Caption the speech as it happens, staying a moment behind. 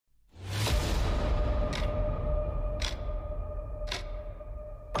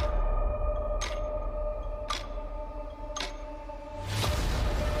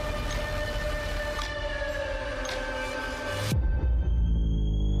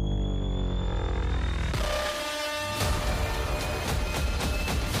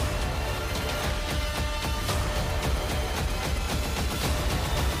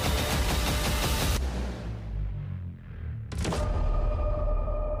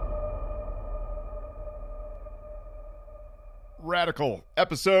Radical,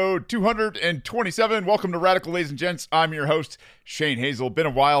 episode 227. Welcome to Radical, ladies and gents. I'm your host, Shane Hazel. Been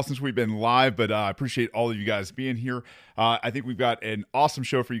a while since we've been live, but I appreciate all of you guys being here. I think we've got an awesome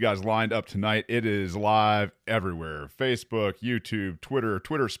show for you guys lined up tonight. It is live everywhere. Facebook, YouTube,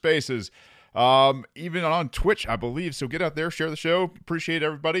 Twitter Spaces, even on Twitch, I believe. So get out there, share the show. Appreciate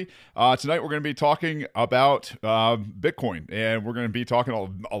everybody. Tonight we're going to be talking about Bitcoin, and we're going to be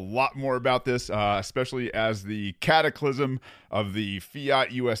talking a lot more about this, especially as the cataclysm of the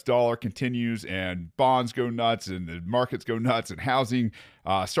fiat US dollar continues and bonds go nuts and the markets go nuts and housing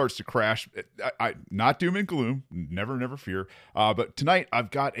starts to crash. Not doom and gloom, never fear. But tonight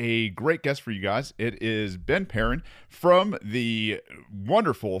I've got a great guest for you guys. It is Ben Perrin from the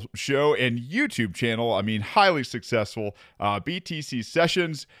wonderful show and YouTube channel. I mean, highly successful BTC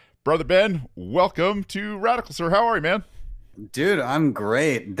Sessions. Brother Ben, welcome to Radical, sir. How are you, man? Dude, I'm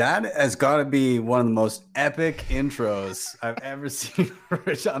great. That has got to be one of the most epic intros I've ever seen.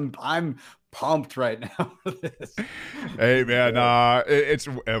 I'm pumped right now for this. Hey, man, it's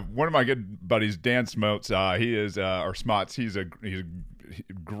one of my good buddies, Dan Smotes. He is, or Smots. He's a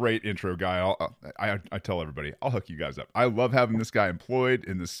great intro guy. I tell everybody, I'll hook you guys up. I love having this guy employed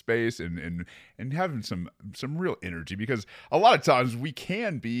in this space and having some real energy, because a lot of times we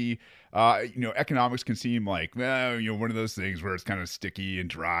can be, economics can seem like, one of those things where it's kind of sticky and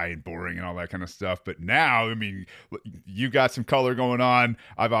dry and boring and all that kind of stuff. But now, I mean, you got some color going on.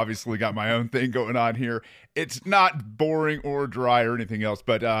 I've obviously got my own thing going on here. It's not boring or dry or anything else.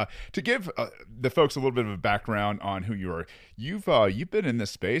 But to give the folks a little bit of a background on who you are, you've been in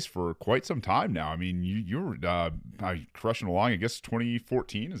this space for quite some time now. I mean, you were crushing along, I guess,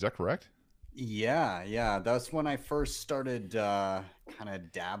 2014. Is that correct? Yeah. That's when I first started kind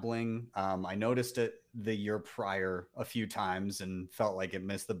of dabbling. I noticed it the year prior a few times and felt like it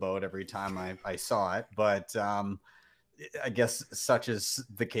missed the boat every time I saw it. But I guess such is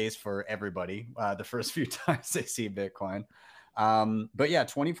the case for everybody the first few times they see Bitcoin. But yeah,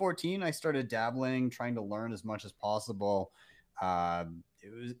 2014, I started dabbling, trying to learn as much as possible.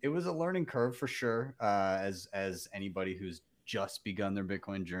 It was a learning curve for sure, as anybody who's just begun their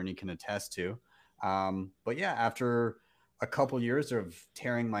Bitcoin journey can attest to. But yeah, after a couple years of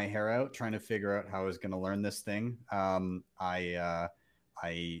tearing my hair out, trying to figure out how I was going to learn this thing, I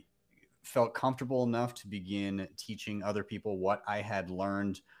felt comfortable enough to begin teaching other people what I had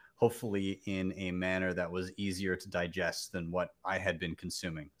learned, hopefully in a manner that was easier to digest than what I had been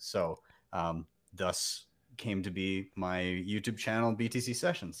consuming. So thus came to be my YouTube channel, BTC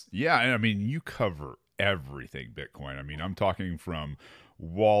Sessions. Yeah, and I mean, you cover everything Bitcoin. I mean, I'm talking from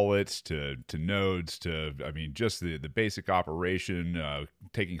wallets to nodes to, I mean, just the basic operation,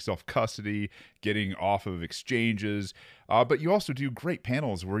 taking self-custody, getting off of exchanges. But you also do great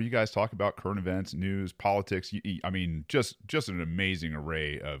panels where you guys talk about current events, news, politics. I mean, just an amazing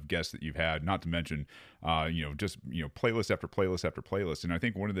array of guests that you've had, not to mention, playlist after playlist after playlist. And I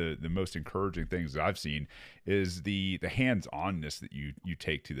think one of the most encouraging things that I've seen is the hands-onness that you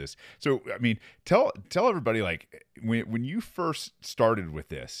take to this. So, I mean, tell everybody, like, when you first started with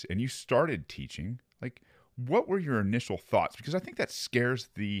this and you started teaching, like, what were your initial thoughts? Because I think that scares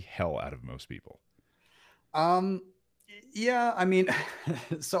the hell out of most people. Yeah, I mean,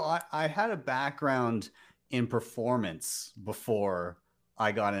 so I had a background in performance before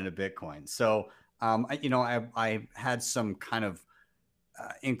I got into Bitcoin. So, I had some kind of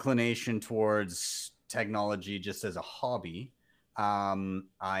inclination towards technology just as a hobby.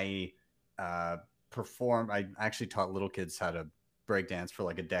 I actually taught little kids how to breakdance for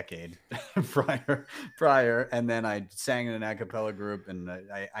like a decade prior. And then I sang in an a cappella group, and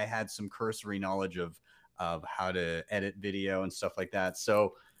I had some cursory knowledge of how to edit video and stuff like that.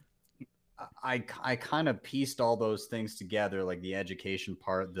 So I kind of pieced all those things together, like the education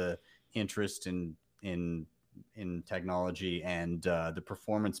part, the interest in technology, and the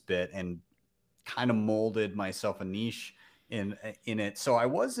performance bit, and kind of molded myself a niche in it. So I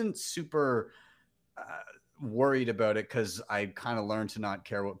wasn't super worried about it, because I kind of learned to not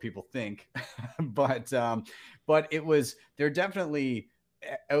care what people think. but it was, they're definitely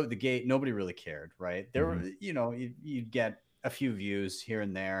out the gate, nobody really cared, right? There were, you'd get a few views here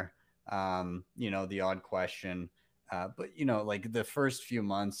and there, the odd question, but like the first few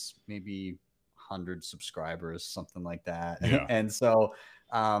months, maybe 100 subscribers, something like that. Yeah. And so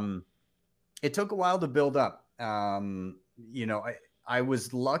it took a while to build up. I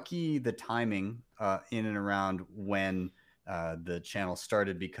was lucky the timing in and around when the channel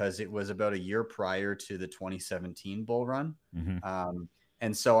started, because it was about a year prior to the 2017 bull run. Mm-hmm.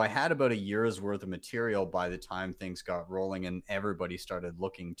 And so I had about a year's worth of material by the time things got rolling and everybody started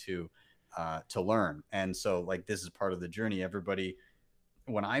looking to to learn. And so like this is part of the journey. Everybody,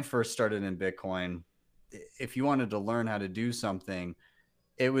 when I first started in Bitcoin, if you wanted to learn how to do something,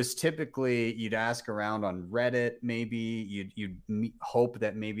 it was typically you'd ask around on Reddit. Maybe you'd hope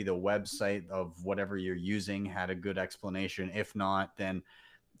that maybe the website of whatever you're using had a good explanation. If not, then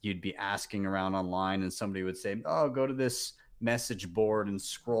you'd be asking around online and somebody would say, oh, go to this message board and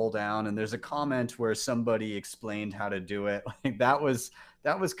scroll down and there's a comment where somebody explained how to do it. Like that was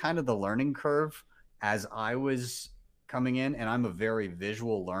kind of the learning curve as I was coming in, and I'm a very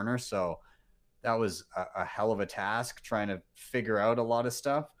visual learner, so that was a hell of a task trying to figure out a lot of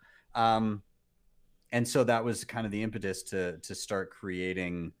stuff. And so that was kind of the impetus to start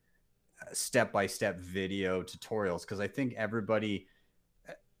creating step-by-step video tutorials, because I think everybody,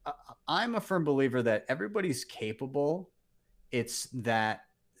 I'm a firm believer that everybody's capable. It's that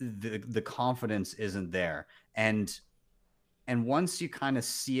the confidence isn't there. And once you kind of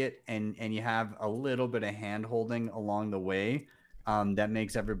see it and you have a little bit of hand holding along the way, that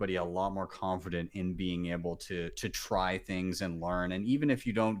makes everybody a lot more confident in being able to try things and learn. And even if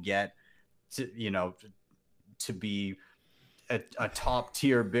you don't get to be a top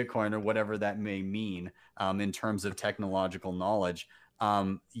tier Bitcoin or whatever that may mean, in terms of technological knowledge,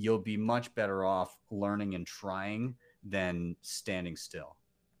 you'll be much better off learning and trying than standing still.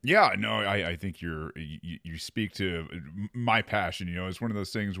 Yeah, no, I think you speak to my passion. It's one of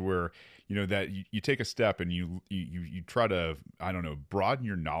those things where that you take a step and you try to, I don't know, broaden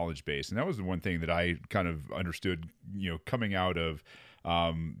your knowledge base, and that was the one thing that I kind of understood. Coming out of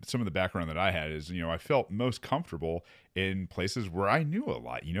some of the background that I had is I felt most comfortable in places where I knew a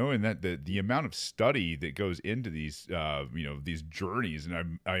lot. And that the amount of study that goes into these these journeys,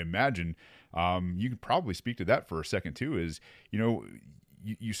 and I imagine you could probably speak to that for a second too. Is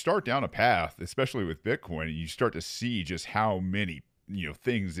you start down a path, especially with Bitcoin, and you start to see just how many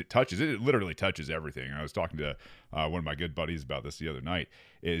things it touches. It literally touches everything. I was talking to one of my good buddies about this the other night.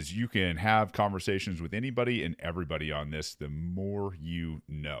 Is you can have conversations with anybody and everybody on this. The more you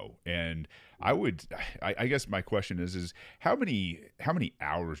know, and I guess my question is how many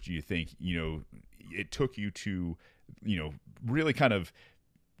hours do you think it took you to really kind of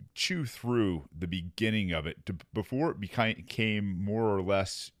chew through the beginning of it before it became more or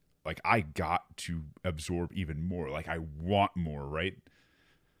less like I got to absorb even more, like I want more, right?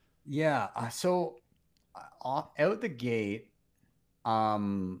 Yeah. So out the gate,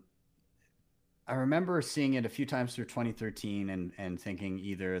 um, I remember seeing it a few times through 2013 and thinking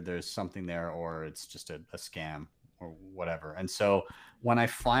either there's something there or it's just a scam or whatever. And so when I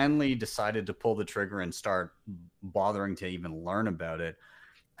finally decided to pull the trigger and start bothering to even learn about it,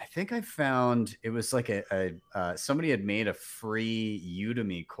 I think I found it was like somebody had made a free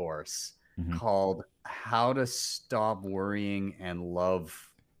Udemy course Mm-hmm. called "How to Stop Worrying and Love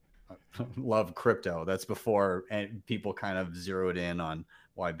Crypto." That's before people kind of zeroed in on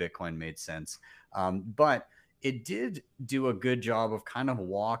why Bitcoin made sense. But it did do a good job of kind of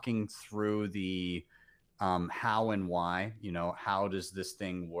walking through the how and why. How does this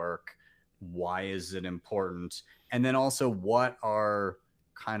thing work? Why is it important? And then also, what are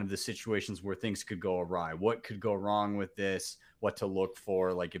kind of the situations where things could go awry? What could go wrong with this? What to look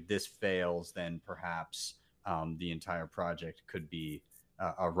for? Like if this fails, then perhaps the entire project could be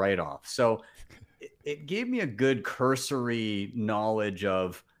a write-off. So it gave me a good cursory knowledge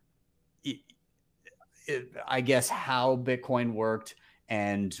of, I guess, how Bitcoin worked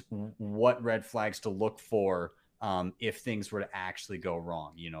and what red flags to look for if things were to actually go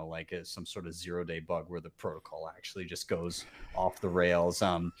wrong, like some sort of 0-day bug where the protocol actually just goes off the rails.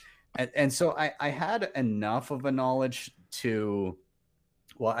 And so I had enough of a knowledge to,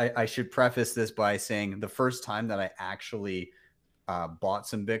 well, I should preface this by saying the first time that I actually bought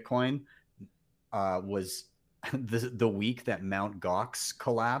some Bitcoin was the week that Mount Gox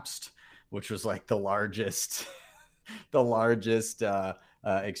collapsed, which was like the largest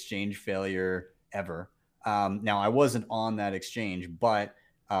exchange failure ever. Now I wasn't on that exchange, but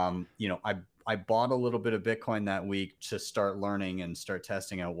I bought a little bit of Bitcoin that week to start learning and start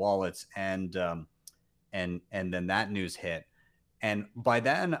testing out wallets, and then that news hit. And by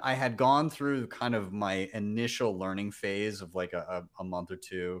then I had gone through kind of my initial learning phase of like a month or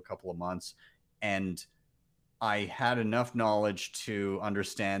two, a couple of months. And I had enough knowledge to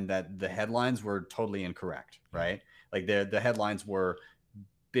understand that the headlines were totally incorrect, right? Like the headlines were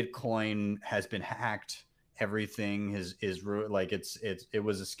Bitcoin has been hacked. Everything is like it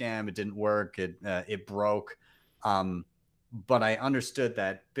was a scam. It didn't work. It broke. But I understood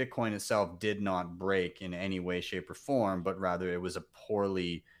that Bitcoin itself did not break in any way, shape, or form, but rather it was a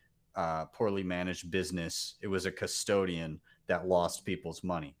poorly managed business. It was a custodian that lost people's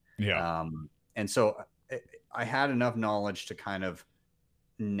money. Yeah. And so I had enough knowledge to kind of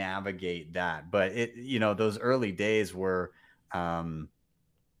navigate that. But those early days were, um,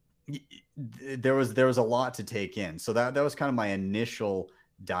 there was a lot to take in. So that was kind of my initial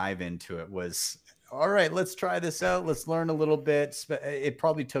dive into it. Was all right, let's try this out. Let's learn a little bit. It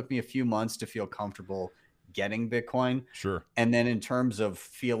probably took me a few months to feel comfortable getting Bitcoin. Sure. And then in terms of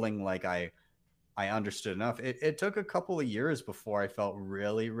feeling like I understood enough, it took a couple of years before I felt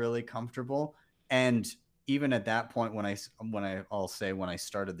really, really comfortable. And even at that point, I'll say when I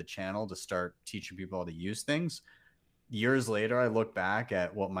started the channel to start teaching people how to use things, years later, I look back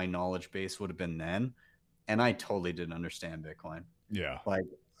at what my knowledge base would have been then, and I totally didn't understand Bitcoin. Yeah. Like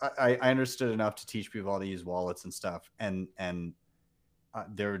I understood enough to teach people how to use wallets and stuff, and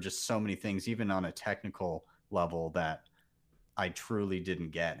there were just so many things, even on a technical level, that I truly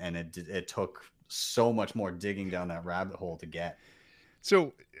didn't get, and it took so much more digging down that rabbit hole to get.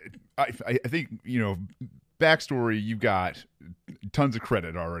 So I think, backstory, you've got tons of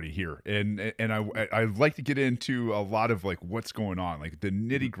credit already here, and I like to get into a lot of like what's going on, like the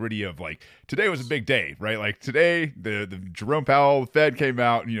nitty gritty of like today was a big day, right? Like today the Jerome Powell, the Fed came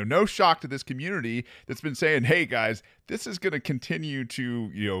out, no shock to this community that's been saying, hey guys, this is going to continue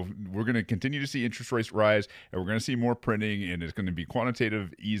to, we're going to continue to see interest rates rise, and we're going to see more printing, and it's going to be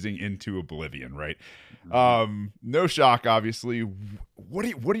quantitative easing into oblivion, right? No shock, obviously. What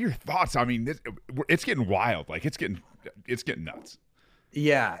are your thoughts? I mean, it's getting wild. Like it's getting nuts.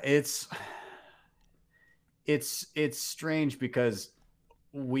 Yeah, it's strange because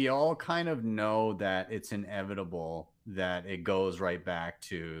we all kind of know that it's inevitable that it goes right back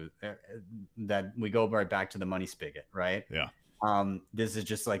to that we go right back to the money spigot, right? Yeah. This is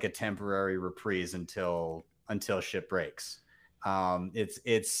just like a temporary reprise until shit breaks.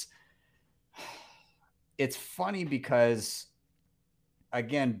 It's funny because,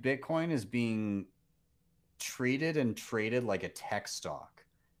 again, Bitcoin is being treated and traded like a tech stock,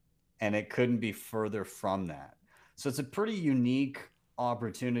 and it couldn't be further from that. So it's a pretty unique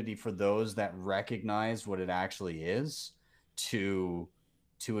opportunity for those that recognize what it actually is to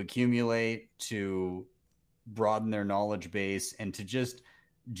accumulate, to broaden their knowledge base, and to just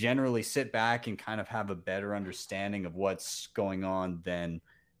generally sit back and kind of have a better understanding of what's going on than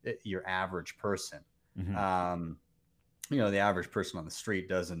your average person. Mm-hmm. The average person on the street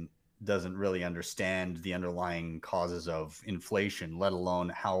doesn't really understand the underlying causes of inflation, let alone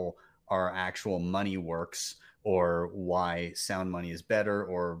how our actual money works, or why sound money is better,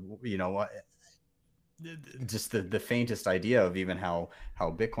 or just the faintest idea of even how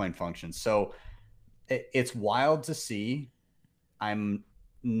Bitcoin functions. So it's wild to see. I'm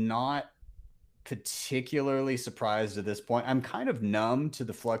not particularly surprised at this point. I'm kind of numb to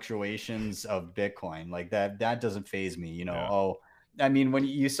the fluctuations of Bitcoin. Like that doesn't faze me, Yeah. Oh, I mean, when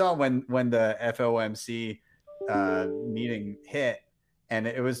you saw when the FOMC meeting hit, and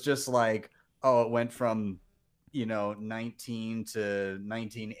it was just like, oh, it went from 19 to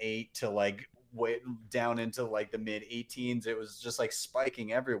 19.8 to like way down into like the mid 18s. It was just like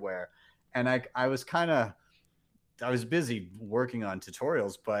spiking everywhere, and I was busy working on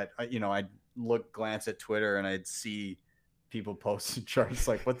tutorials, but I'd glance at Twitter, and I'd see people posting charts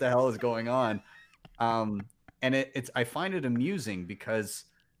like, what the hell is going on? And I find it amusing because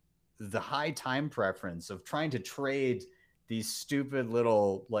the high time preference of trying to trade these stupid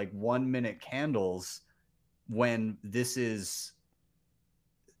little like 1 minute candles, when this is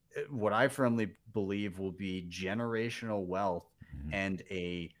what I firmly believe will be generational wealth, mm-hmm. and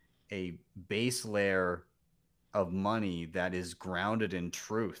a base layer of money that is grounded in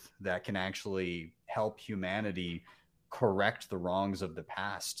truth, that can actually help humanity correct the wrongs of the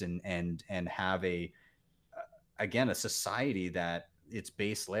past, and have a society that its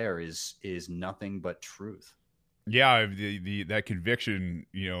base layer is nothing but truth. Yeah, that conviction,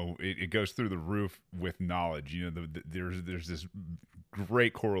 it goes through the roof with knowledge. There's this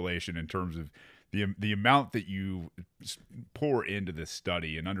great correlation in terms of the amount that you pour into this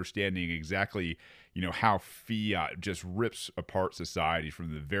study, and understanding exactly, how fiat just rips apart society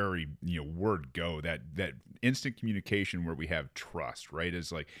from the very, word go. That instant communication where we have trust, right?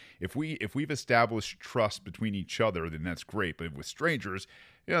 Is like, if we've established trust between each other, then that's great. But with strangers,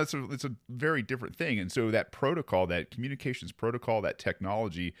 it's a very different thing. And so that protocol, that communications protocol, that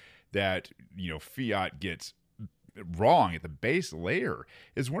technology that, fiat gets wrong at the base layer,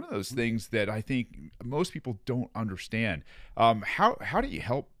 is one of those things that I think most people don't understand. How do you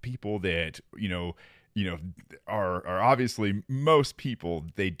help people that, you know, are obviously most people,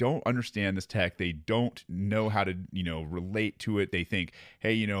 they don't understand this tech. They don't know how to, relate to it. They think,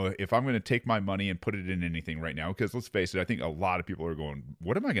 hey, if I'm going to take my money and put it in anything right now, because let's face it, I think a lot of people are going,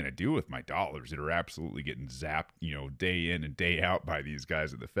 what am I going to do with my dollars that are absolutely getting zapped, day in and day out by these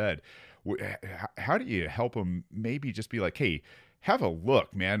guys at the Fed? How do you help them maybe just be like, hey, have a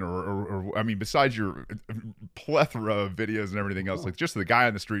look, man, or I mean, besides your plethora of videos and everything else, like just the guy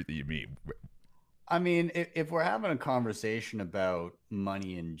on the street that you meet. I mean, if we're having a conversation about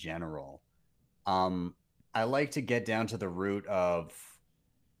money in general, I like to get down to the root of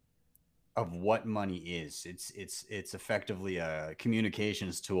what money is. It's effectively a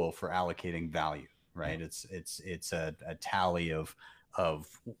communications tool for allocating value, right? It's a tally of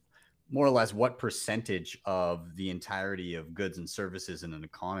more or less what percentage of the entirety of goods and services in an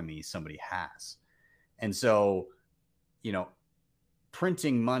economy somebody has. And so,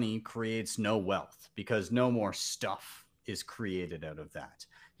 printing money creates no wealth because no more stuff is created out of that.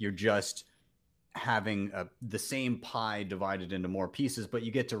 You're just having the same pie divided into more pieces, but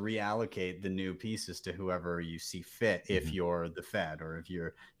you get to reallocate the new pieces to whoever you see fit if you're the Fed or if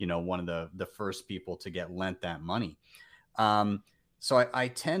you're, one of the first people to get lent that money. So I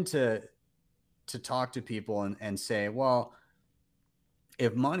tend to talk to people and say, well,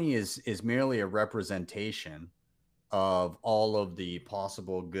 if money is merely a representation of all of the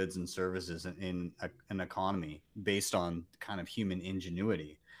possible goods and services in an economy based on kind of human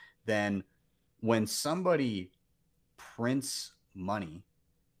ingenuity, then when somebody prints money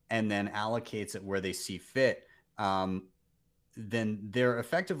and then allocates it where they see fit, then they're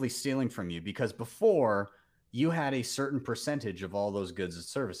effectively stealing from you, because before you had a certain percentage of all those goods and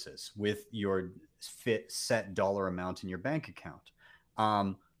services with your set dollar amount in your bank account.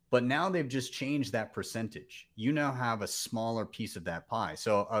 But now they've just changed that percentage. You now have a smaller piece of that pie.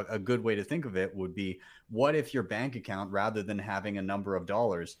 So a good way to think of it would be, what if your bank account, rather than having a number of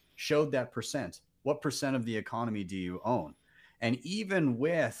dollars, showed that percent? What percent of the economy do you own? And even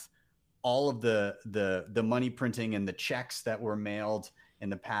with all of the money printing and the checks that were mailed in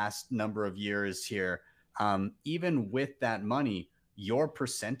the past number of years here, even with that money, your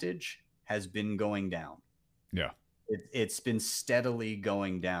percentage has been going down. Yeah. It's been steadily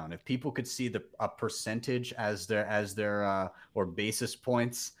going down. If people could see a percentage as their or basis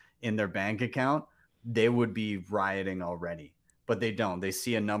points in their bank account, they would be rioting already. But they don't. They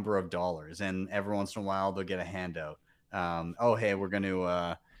see a number of dollars, and every once in a while they'll get a handout. Oh, hey, we're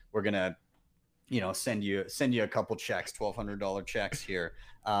gonna send you a couple checks, $1,200 checks here.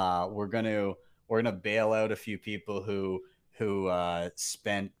 We're gonna bail out a few people who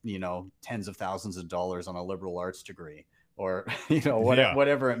spent tens of thousands of dollars on a liberal arts degree, or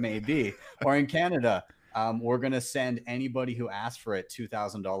whatever it may be. Or in Canada, we're going to send anybody who asks for it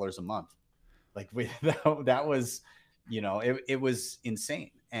 $2,000 a month. Like that was, it was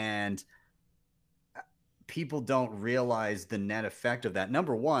insane. And people don't realize the net effect of that.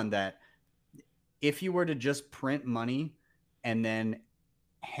 Number one, that if you were to just print money and then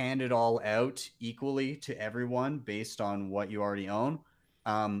hand it all out equally to everyone based on what you already own,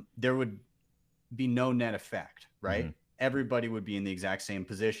 there would be no net effect, right? Mm-hmm. Everybody would be in the exact same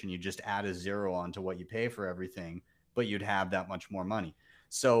position. You just add a zero onto what you pay for everything, but you'd have that much more money.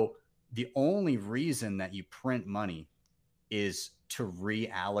 So the only reason that you print money is to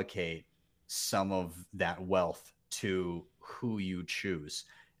reallocate some of that wealth to who you choose.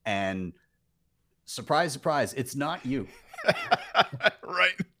 And surprise, surprise, it's not you.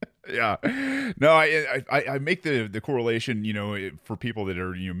 Right. Yeah. No, I make the correlation, for people that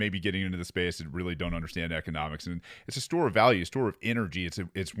are, maybe getting into the space that really don't understand economics. And it's a store of value, a store of energy.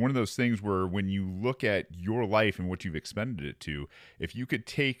 It's one of those things where when you look at your life and what you've expended it to, if you could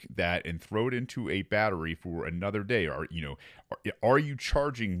take that and throw it into a battery for another day, or, are you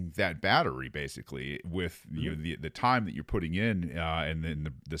charging that battery basically with the time that you're putting in, and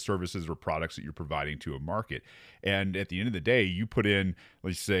then the services or products that you're providing to a market? And at the end of the day, you put in,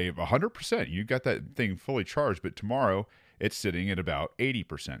 let's say, 100%. You got that thing fully charged, but tomorrow it's sitting at about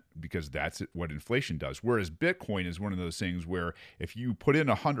 80% because that's what inflation does. Whereas Bitcoin is one of those things where if you put in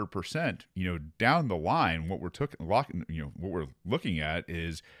 100%, down the line, what we're looking at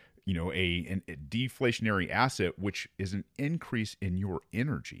is a deflationary asset, which is an increase in your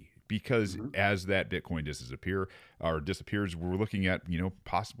energy. Because as that Bitcoin disappears, we're looking at,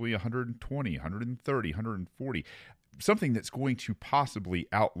 possibly 120, 130, 140, something that's going to possibly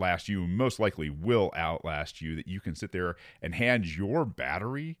outlast you, most likely will outlast you, that you can sit there and hand your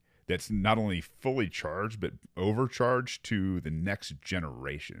battery that's not only fully charged, but overcharged to the next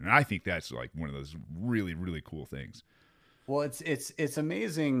generation. And I think that's like one of those really, really cool things. Well, it's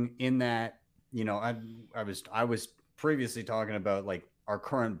amazing in that I was previously talking about like our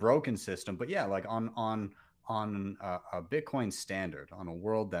current broken system, but yeah, like on a Bitcoin standard, on a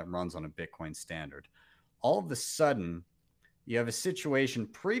world that runs on a Bitcoin standard, all of a sudden you have a situation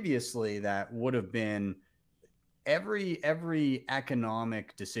previously that would have been every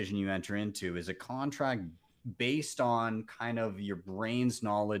economic decision you enter into is a contract based on kind of your brain's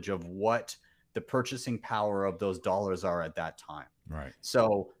knowledge of what the purchasing power of those dollars are at that time. Right.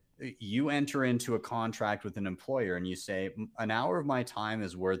 So you enter into a contract with an employer and you say an hour of my time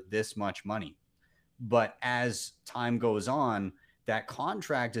is worth this much money. But as time goes on, that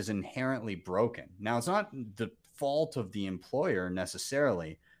contract is inherently broken. Now, it's not the fault of the employer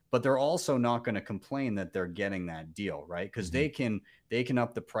necessarily, but they're also not going to complain that they're getting that deal, right? Because they can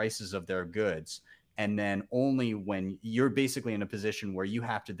up the prices of their goods. And then only when you're basically in a position where you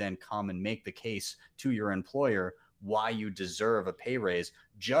have to then come and make the case to your employer why you deserve a pay raise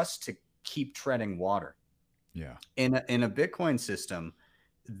just to keep treading water. Yeah. In a Bitcoin system,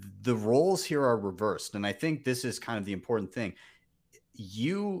 the roles here are reversed, and I think this is kind of the important thing.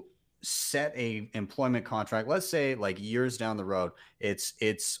 You set a employment contract, let's say like years down the road, it's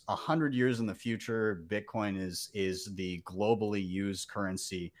 100 years in the future, Bitcoin is the globally used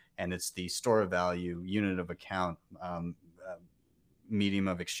currency, and it's the store of value, unit of account, medium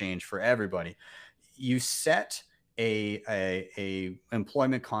of exchange for everybody. You set a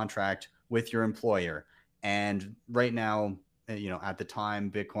employment contract with your employer, and right now, at the time,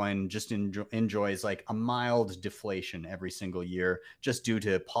 Bitcoin just enjoys like a mild deflation every single year, just due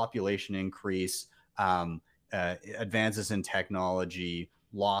to population increase, advances in technology,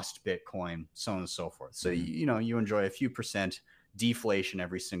 lost Bitcoin, so on and so forth. So you enjoy a few percent deflation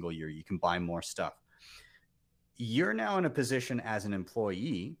every single year. You can buy more stuff. You're now in a position as an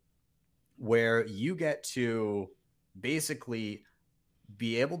employee where you get to basically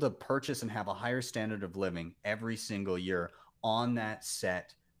be able to purchase and have a higher standard of living every single year on that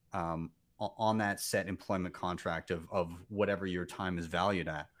set employment contract of whatever your time is valued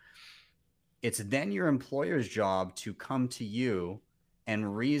at. It's then your employer's job to come to you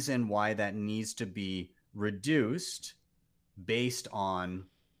and reason why that needs to be reduced based on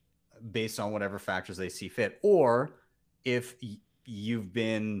whatever factors they see fit. Or if you've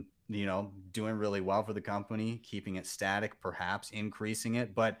been doing really well for the company, keeping it static, perhaps increasing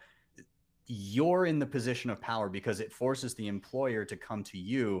it, but you're in the position of power because it forces the employer to come to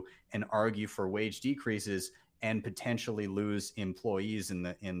you and argue for wage decreases and potentially lose employees in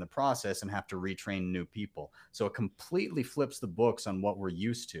the process and have to retrain new people. So it completely flips the books on what we're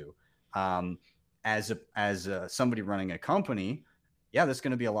used to. As somebody running a company, yeah, that's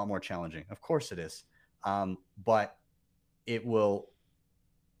going to be a lot more challenging. Of course it is. But it will,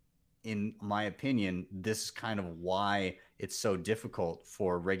 in my opinion, this is kind of why it's so difficult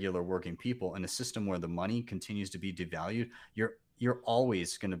for regular working people in a system where the money continues to be devalued. You're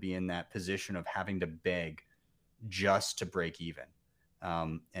always going to be in that position of having to beg just to break even.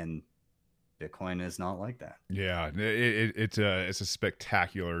 And Bitcoin is not like that. Yeah, it's a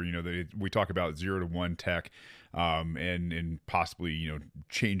spectacular. We talk about 0 to 1 tech, and possibly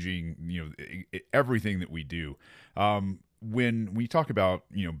changing everything that we do. When we talk about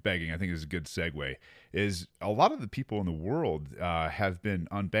begging, I think is a good segue. Is a lot of the people in the world have been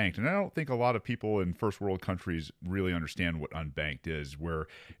unbanked, and I don't think a lot of people in first world countries really understand what unbanked is. Where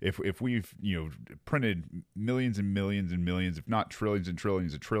if we've printed millions and millions and millions, if not trillions and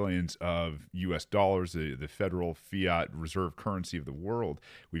trillions of trillions of U.S. dollars, the federal fiat reserve currency of the world,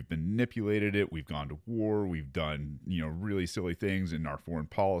 we've manipulated it. We've gone to war. We've done really silly things in our foreign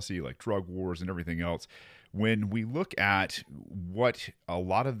policy, like drug wars and everything else. When we look at what a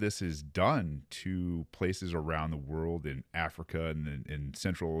lot of this has done to places around the world, in Africa and in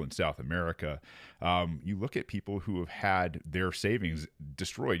Central and South America, you look at people who have had their savings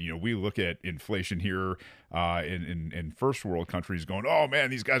destroyed. We look at inflation here in first world countries going, oh man,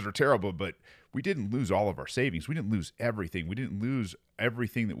 these guys are terrible. But we didn't lose all of our savings. We didn't lose everything. We didn't lose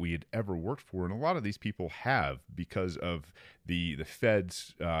everything that we had ever worked for. And a lot of these people have, because of the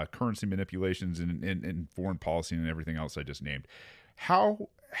Fed's currency manipulations and foreign policy and everything else I just named. How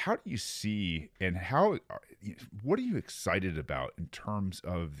do you see, and what are you excited about in terms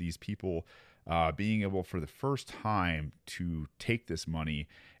of these people being able for the first time to take this money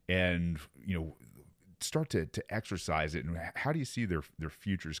and start to exercise it, and how do you see their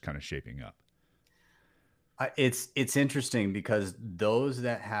futures kind of shaping up? It's interesting because those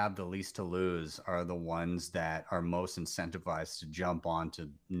that have the least to lose are the ones that are most incentivized to jump onto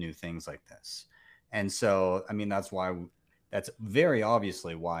new things like this. And so, I mean, that's very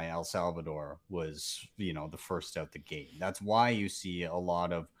obviously why El Salvador was, the first out the gate. That's why you see a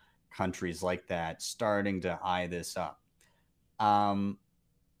lot of countries like that starting to eye this up. Um,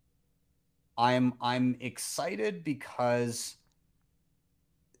 I'm excited because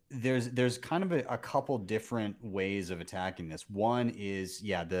there's kind of a couple different ways of attacking this. One is,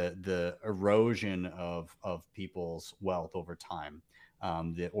 yeah, the erosion of people's wealth over time,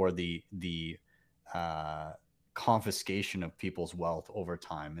 the uh, confiscation of people's wealth over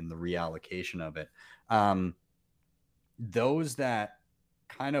time and the reallocation of it. Um, those that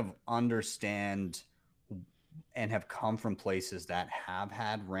kind of understand and have come from places that have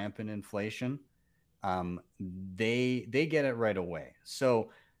had rampant inflation, they get it right away. So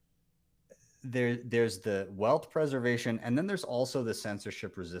there's the wealth preservation, and then there's also the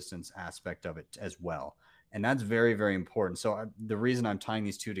censorship resistance aspect of it as well, and that's very, very important. So the reason I'm tying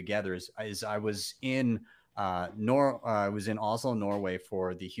these two together is I was in I was in Oslo, Norway,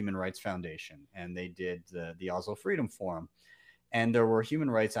 for the Human Rights Foundation, and they did the Oslo Freedom Forum, and there were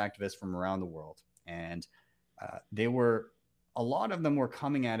human rights activists from around the world, and they were a lot of them were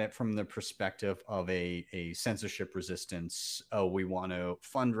coming at it from the perspective of a censorship resistance. Oh, we want to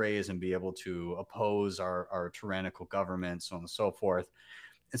fundraise and be able to oppose our tyrannical government, so on and so forth.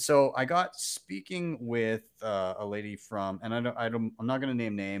 And so I got speaking with a lady from, and I'm not going to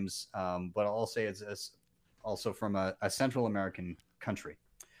name names, but I'll say it's also from a Central American country.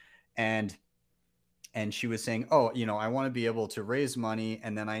 And she was saying, oh, I want to be able to raise money,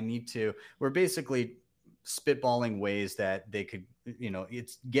 and then we're basically spitballing ways that they could,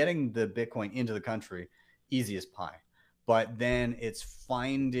 it's getting the Bitcoin into the country easy as pie, but then it's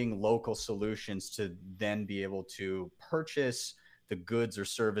finding local solutions to then be able to purchase the goods or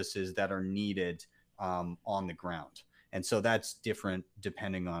services that are needed on the ground. And so that's different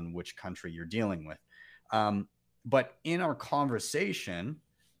depending on which country you're dealing with. But in our conversation,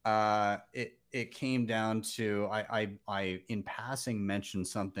 it came down to I in passing mentioned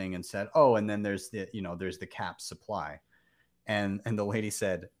something and said, oh, and then there's the cap supply, and the lady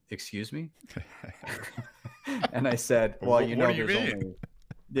said, excuse me. And I said, well, what do you mean?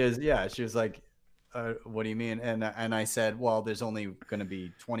 She was like, what do you mean? And I said, well, there's only going to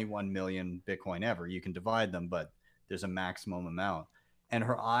be 21 million Bitcoin ever. You can divide them, but there's a maximum amount. And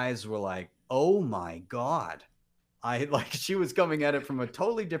her eyes were like, oh my God. She was coming at it from a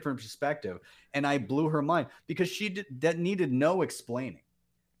totally different perspective, and I blew her mind because that needed no explaining.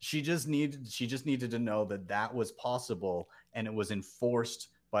 She just needed to know that was possible, and it was enforced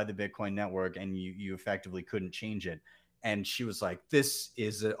by the Bitcoin network, and you effectively couldn't change it. And she was like, this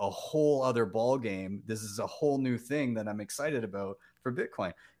is a whole other ball game. This is a whole new thing that I'm excited about for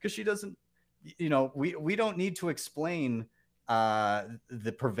Bitcoin, because she doesn't, we don't need to explain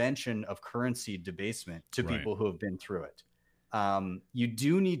the prevention of currency debasement to people who have been through it. You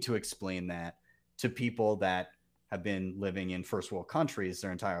do need to explain that to people that have been living in first world countries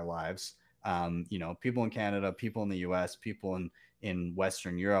their entire lives. People in Canada, people in the US, people in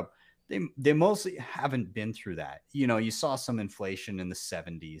Western Europe, they mostly haven't been through that. You saw some inflation in the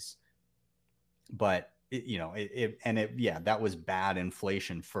 70s, but that was bad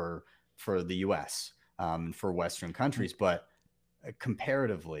inflation for the US, for Western countries, but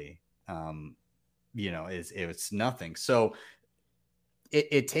comparatively, it's nothing. So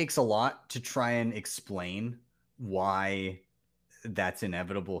it takes a lot to try and explain why that's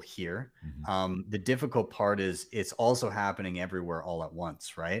inevitable here. Mm-hmm. The difficult part is it's also happening everywhere all at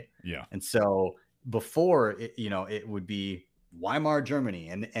once, right? Yeah. And so before, it would be Weimar Germany,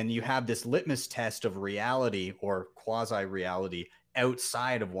 and you have this litmus test of reality or quasi-reality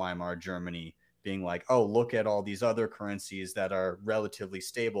outside of Weimar Germany, being like, oh, look at all these other currencies that are relatively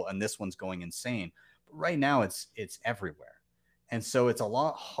stable, and this one's going insane. But right now, it's everywhere. And so it's a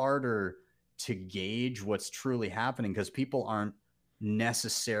lot harder to gauge what's truly happening because people aren't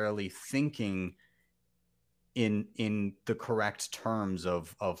necessarily thinking in the correct terms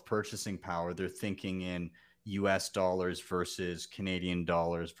of purchasing power. They're thinking in US dollars versus Canadian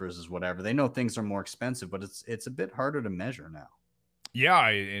dollars versus whatever. They know things are more expensive, but it's a bit harder to measure now. Yeah,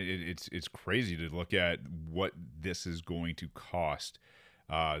 it's crazy to look at what this is going to cost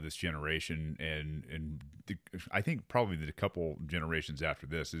this generation, I think probably the couple generations after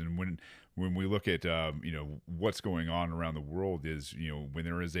this. And when we look at what's going on around the world, is when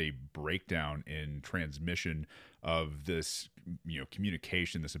there is a breakdown in transmission of this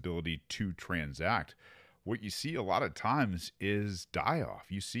communication, this ability to transact, what you see a lot of times is die off.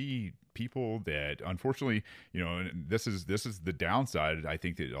 You see people that unfortunately, and this is the downside, I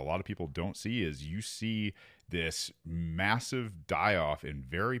think, that a lot of people don't see, is you see this massive die off in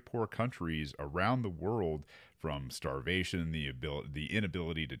very poor countries around the world from starvation, the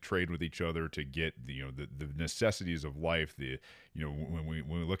inability to trade with each other, to get the necessities of life. When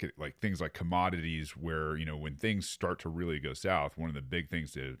we look at like things like commodities, where when things start to really go south, one of the big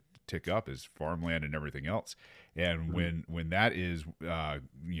things to tick up is farmland and everything else. And when that is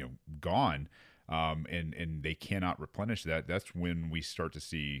gone, and they cannot replenish that, that's when we start to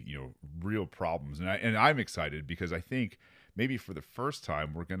see real problems. And I'm excited because I think maybe for the first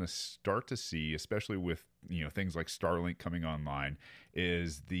time we're going to start to see, especially with things like Starlink coming online,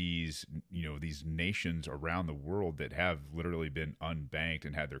 is these nations around the world that have literally been unbanked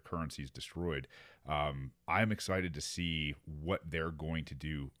and had their currencies destroyed. I'm excited to see what they're going to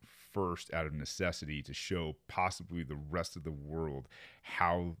do first, out of necessity, to show possibly the rest of the world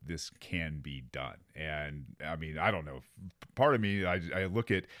how this can be done. And I mean, I don't know, part of me, I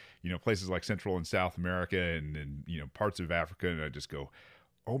look at places like Central and South America and parts of Africa, and I just go,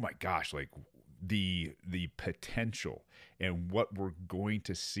 oh my gosh, like the potential and what we're going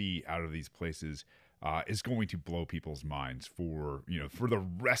to see out of these places is going to blow people's minds for the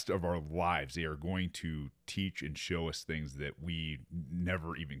rest of our lives. They are going to teach and show us things that we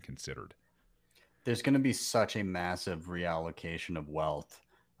never even considered. There's going to be such a massive reallocation of wealth.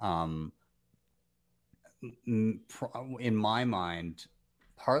 In my mind,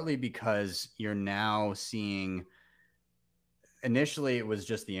 partly because you're now seeing, initially it was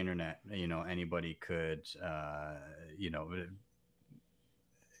just the internet, anybody could,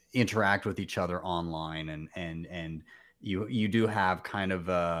 interact with each other online, and you do have kind of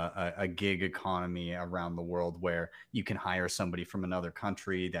a gig economy around the world where you can hire somebody from another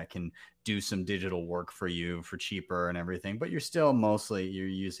country that can do some digital work for you for cheaper and everything, but you're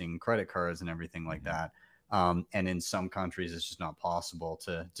using credit cards and everything like that. And in some countries it's just not possible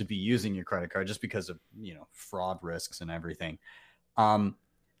to be using your credit card just because of fraud risks and everything.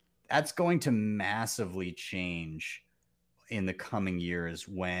 That's going to massively change in the coming years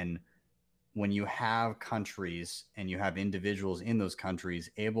when you have countries and you have individuals in those countries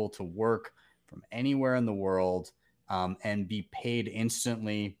able to work from anywhere in the world, and be paid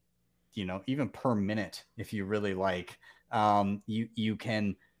instantly, even per minute if you really like. You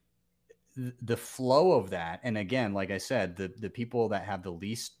can, the flow of that, and again, like I said, the people that have the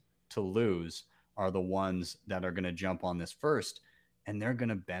least to lose are the ones that are going to jump on this first, and they're going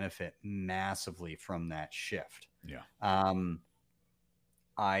to benefit massively from that shift. Yeah. I'm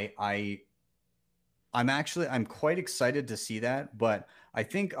quite excited to see that, but I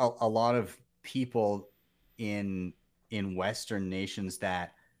think a lot of people in Western nations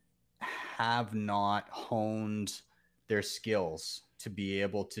that have not honed their skills to be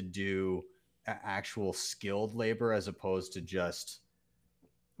able to do actual skilled labor as opposed to just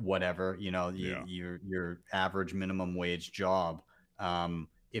whatever, your average minimum wage job.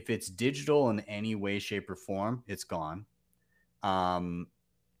 If it's digital in any way, shape, or form, it's gone.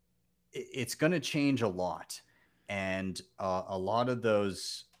 It's going to change a lot. And a lot of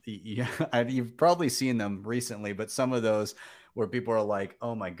those, you've probably seen them recently, but some of those where people are like,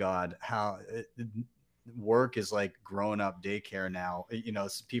 oh my God, how work is like grown-up daycare now.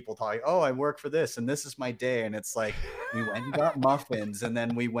 People talk, oh, I work for this and this is my day, and it's like, we went and got muffins, and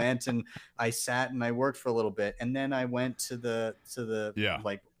then we went and I sat and I worked for a little bit, and then I went to the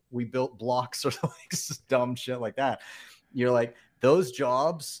like, we built blocks or like dumb shit like that. You're like, those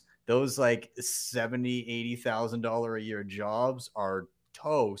jobs, those like $70,000-$80,000 a year jobs are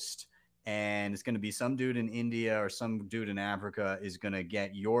toast. And it's going to be some dude in India or some dude in Africa is going to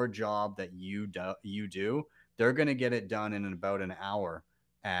get your job that you do. They're going to get it done in about an hour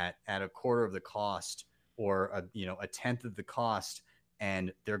at a quarter of the cost, or a tenth of the cost,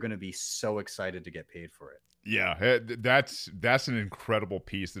 and they're going to be so excited to get paid for it. Yeah, that's an incredible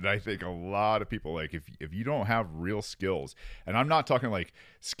piece that I think a lot of people, like, if you don't have real skills, and I'm not talking like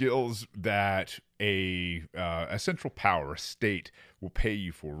skills that a central power, a state, will pay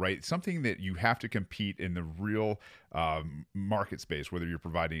you for, right? Something that you have to compete in the real market space, whether you're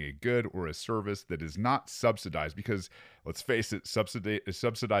providing a good or a service that is not subsidized, because let's face it,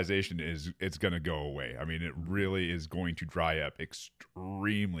 subsidization it's going to go away. I mean, it really is going to dry up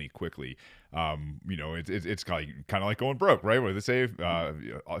extremely quickly. It's kind of like going broke, right? Where they say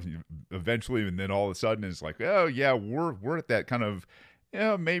eventually, and then all of a sudden it's like, oh yeah, we're at that kind of,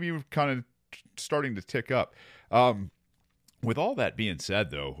 maybe kind of starting to tick up. With all that being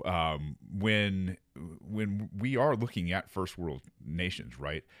said, though, when we are looking at first world nations,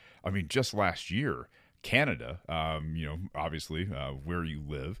 right? I mean, just last year, Canada, obviously where you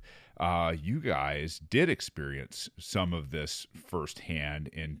live, you guys did experience some of this firsthand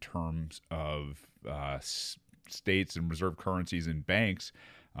in terms of states and reserve currencies and banks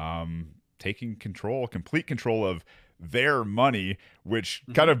taking complete control of their money, which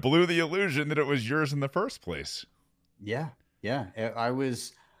kind of blew the illusion that it was yours in the first place. Yeah. Yeah. I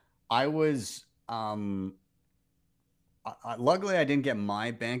was luckily I didn't get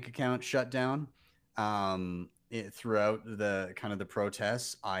my bank account shut down throughout the kind of the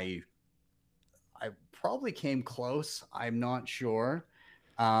protests. I probably came close. I'm not sure.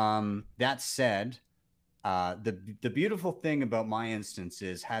 That said, the beautiful thing about my instance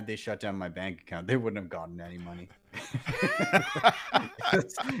is, had they shut down my bank account, they wouldn't have gotten any money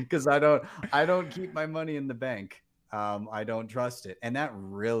because I don't keep my money in the bank. I don't trust it, and that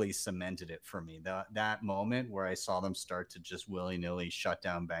really cemented it for me. That moment where I saw them start to just willy nilly shut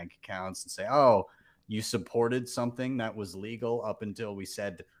down bank accounts and say, "Oh, you supported something that was legal up until we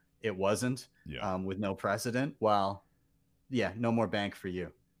said it wasn't, with no precedent. Well, yeah, no more bank for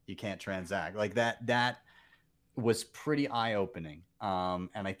you. You can't transact like that." That was pretty eye-opening, and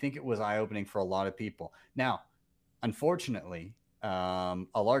I think it was eye-opening for a lot of people. Now, unfortunately, a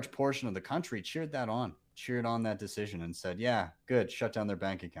large portion of the country cheered on that decision and said, "Yeah, good, shut down their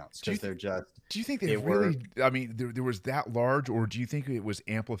bank accounts," because they're just. Do you think they really? I mean, there was that large, or do you think it was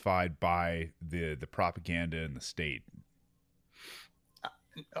amplified by the propaganda in the state?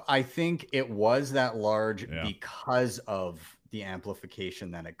 I think it was that large because of the amplification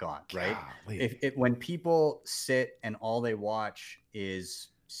that it got, right? When people sit and all they watch is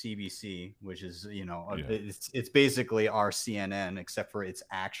CBC, which is, it's basically our CNN, except for it's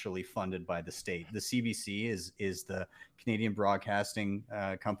actually funded by the state. The CBC is the Canadian Broadcasting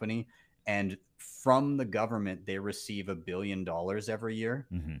Company, and from the government they receive $1 billion every year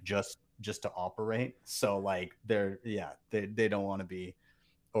just to operate. So like they don't want to be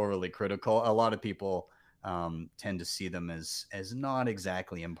overly critical. A lot of people tend to see them as not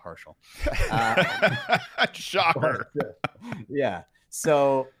exactly impartial. Shocker. Yeah.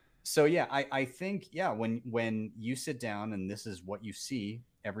 So yeah, I think, when you sit down and this is what you see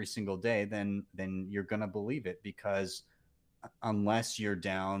every single day, then you're gonna believe it, because unless you're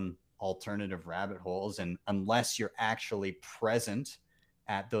down alternative rabbit holes and unless you're actually present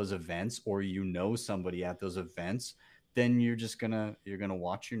at those events, or somebody at those events, then you're gonna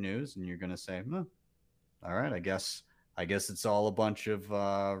watch your news and you're gonna say, all right, I guess it's all a bunch of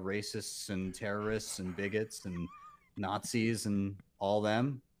racists and terrorists and bigots and Nazis and all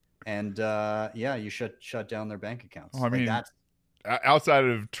them, and you should shut down their bank accounts. Well, I mean, that's outside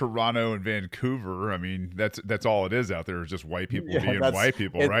of Toronto and Vancouver. I mean, that's all it is out there, is just white people being white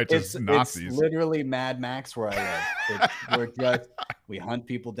people, right? Just Nazis. It's literally Mad Max where I live. We hunt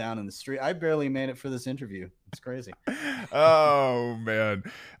people down in the street. I barely made it for this interview. It's crazy. Oh man.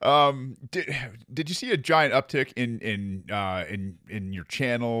 Did you see a giant uptick in your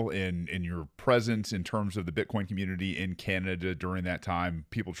channel, in your presence in terms of the Bitcoin community in Canada during that time?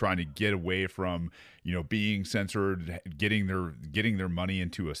 People trying to get away from, being censored, getting their money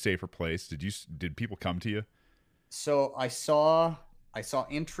into a safer place. Did people come to you? So I saw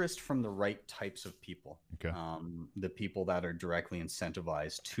interest from the right types of people. Okay. The people that are directly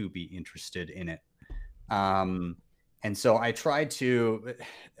incentivized to be interested in it. And so I tried to,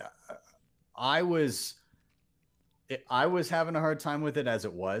 I was having a hard time with it as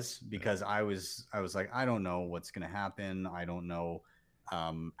it was, because I was like, I don't know what's going to happen. I don't know,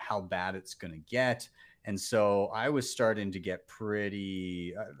 how bad it's going to get. And so I was starting to get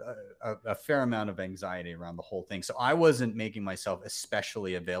a fair amount of anxiety around the whole thing. So I wasn't making myself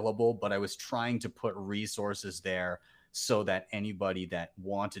especially available, but I was trying to put resources there so that anybody that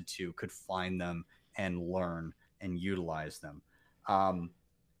wanted to could find them and learn and utilize them.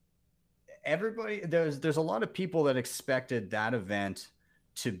 There's a lot of people that expected that event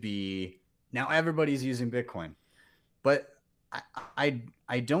to be, now everybody's using Bitcoin, but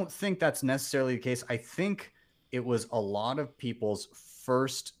I don't think that's necessarily the case. I think it was a lot of people's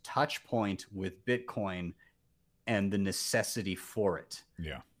first touch point with Bitcoin and the necessity for it.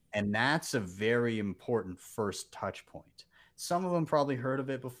 Yeah. And that's a very important first touch point. Some of them probably heard of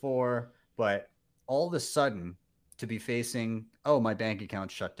it before, but all of a sudden to be facing, my bank account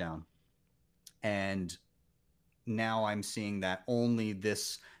shut down. And now I'm seeing that only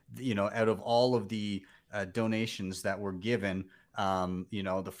this, out of all of the donations that were given,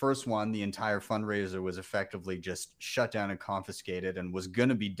 the first one, the entire fundraiser was effectively just shut down and confiscated and was going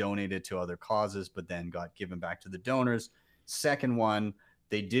to be donated to other causes, but then got given back to the donors. Second one,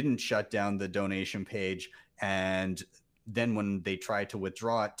 they didn't shut down the donation page, and then when they tried to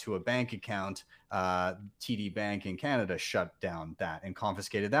withdraw it to a bank account, TD Bank in Canada shut down that and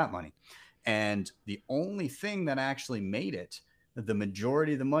confiscated that money. And the only thing that actually made it, the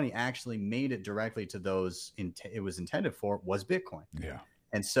majority of the money actually made it directly to those it was intended for, was Bitcoin. Yeah.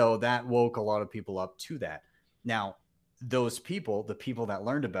 And so that woke a lot of people up to that. Now, those people, the people that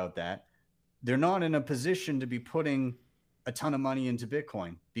learned about that, they're not in a position to be putting a ton of money into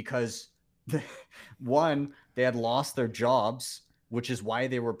Bitcoin because one, they had lost their jobs, which is why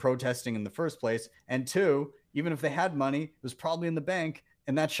they were protesting in the first place. And two, even if they had money, it was probably in the bank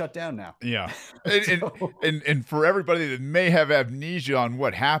and that's shut down now. Yeah. And for everybody that may have amnesia on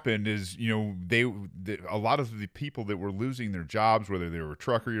what happened is, a lot of the people that were losing their jobs, whether they were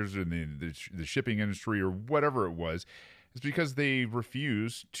truckers in the shipping industry or whatever it was, is because they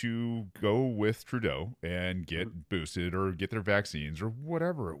refused to go with Trudeau and get boosted or get their vaccines or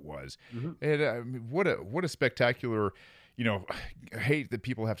whatever it was. And I mean, what a spectacular, I hate that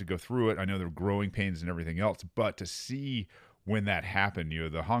people have to go through it. I know there are growing pains and everything else, but to see when that happened,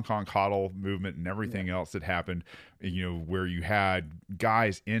 the Hong Kong coddle movement and everything else that happened, where you had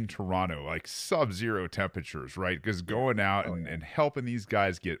guys in Toronto, like sub-zero temperatures, right? Because going out and helping these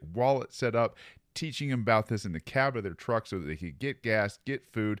guys get wallets set up, teaching them about this in the cab of their truck so that they could get gas, get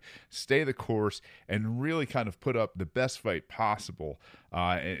food, stay the course, and really kind of put up the best fight possible.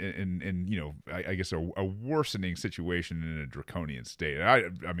 I guess a worsening situation in a draconian state.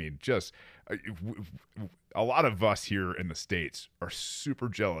 I mean, just a lot of us here in the States are super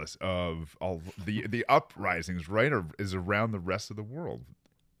jealous of all the uprisings, right? Or is around the rest of the world.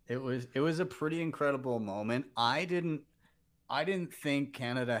 It was a pretty incredible moment. I didn't think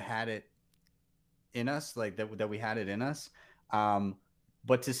Canada had it in us, like that we had it in us.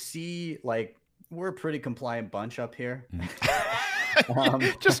 But to see, like, we're a pretty compliant bunch up here.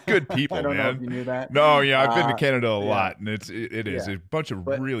 Just good people, I don't man. know if you knew that. No, yeah, I've been to Canada a lot, and it is a bunch of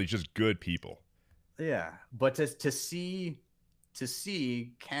really just good people. Yeah, but to see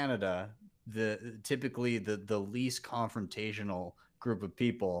Canada, typically the least confrontational group of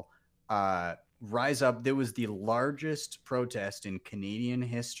people, rise up. There was the largest protest in Canadian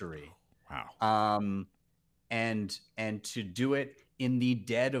history. Wow. And to do it in the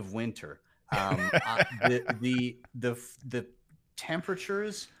dead of winter. The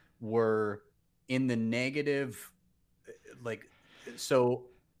temperatures were in the negative, like, so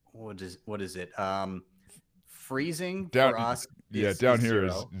what is it? Freezing for us. Down here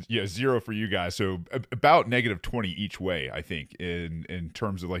is zero for you guys. So about -20 each way, I think, in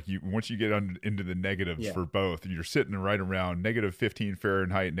terms of like once you get into the negatives for both, you're sitting right around -15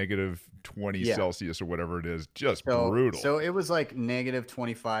 Fahrenheit, -20 Celsius or whatever it is. Just brutal. So it was like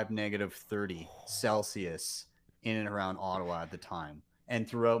 -25, -30 Celsius in and around Ottawa at the time, and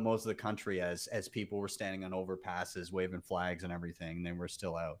throughout most of the country as people were standing on overpasses, waving flags and everything, they were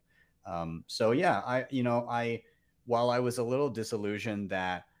still out. So yeah, while I was a little disillusioned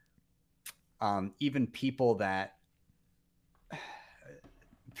that even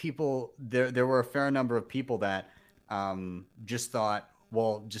there were a fair number of people that just thought,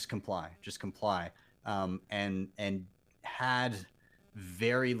 well, just comply, and had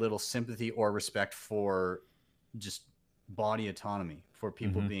very little sympathy or respect for just body autonomy, for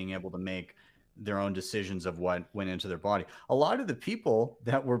people being able to make their own decisions of what went into their body. A lot of the people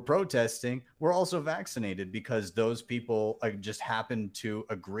that were protesting were also vaccinated because those people just happened to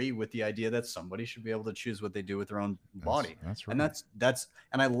agree with the idea that somebody should be able to choose what they do with their own body. That's right. And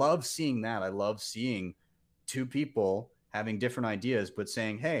and I love seeing that. I love seeing two people having different ideas, but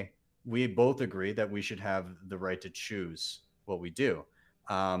saying, hey, we both agree that we should have the right to choose what we do.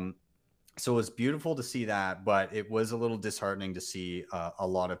 So it was beautiful to see that, but it was a little disheartening to see a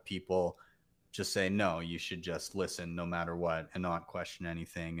lot of people just say, no, you should just listen no matter what and not question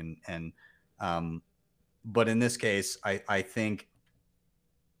anything. But in this case, I think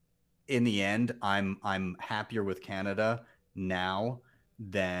in the end, I'm happier with Canada now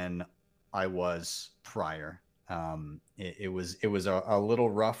than I was prior. It was a little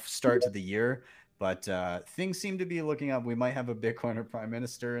rough start to the year, but things seem to be looking up. We might have a Bitcoiner prime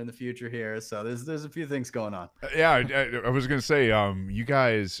minister in the future here, so there's a few things going on. Yeah, I was gonna say, you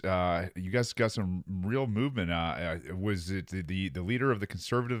guys got some real movement. Was it the leader of the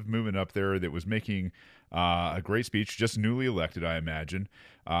conservative movement up there that was making a great speech, just newly elected, I imagine,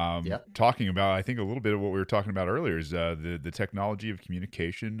 talking about, I think, a little bit of what we were talking about earlier is the technology of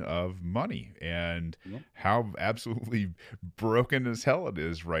communication of money and how absolutely broken as hell it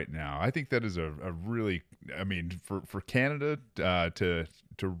is right now. I think that is a really, I mean, for Canada to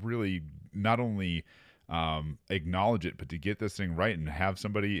really not only acknowledge it, but to get this thing right and have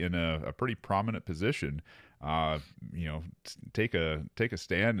somebody in a pretty prominent position, take a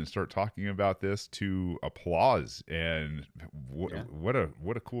stand and start talking about this to applause. And what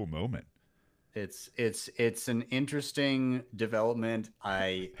a cool moment. It's an interesting development.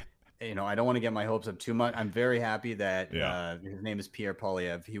 I don't want to get my hopes up too much. I'm very happy that Yeah. his name is Pierre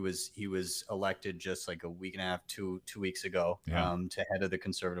Poilievre. He was elected just like a week and a half, 2 weeks ago, Yeah. to head of the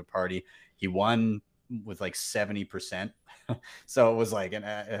Conservative Party. He won with like 70%, so it was like an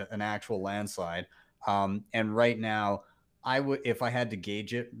actual landslide. And right now, if I had to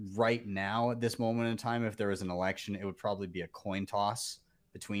gauge it right now at this moment in time, if there was an election, it would probably be a coin toss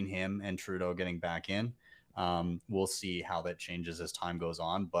between him and Trudeau getting back in. We'll see how that changes as time goes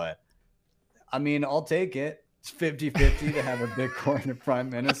on, but I mean, I'll take it. It's 50-50 to have a Bitcoin prime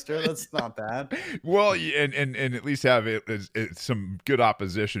minister. That's not bad. Well, and at least have it's some good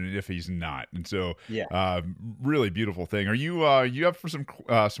opposition if he's not. And so, Yeah. really beautiful thing. Are you up for some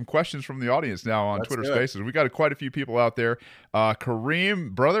questions from the audience now on Let's Twitter do it. Spaces? We got quite a few people out there.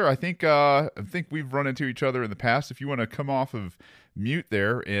 Kareem, brother, I think we've run into each other in the past. If you want to come off of mute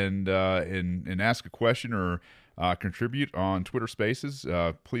there and ask a question or contribute on Twitter Spaces,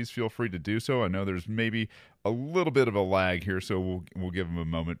 please feel free to do so. I know there's maybe a little bit of a lag here, so we'll give them a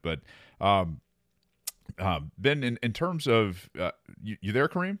moment. But Ben, in terms of you there,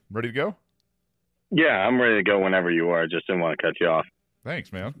 Kareem? Ready to go? Yeah, I'm ready to go whenever you are. Just didn't want to cut you off.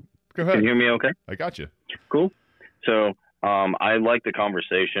 Thanks, man. Go ahead. Can you hear me okay? I got you. Cool. So I like the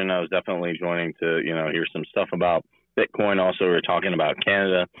conversation. I was definitely joining to hear some stuff about Bitcoin. Also, we were talking about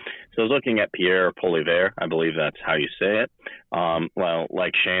Canada. So I was looking at Pierre Poilievre. I believe that's how you say it. Well,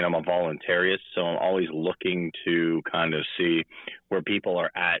 like Shane, I'm a voluntarist, so I'm always looking to kind of see where people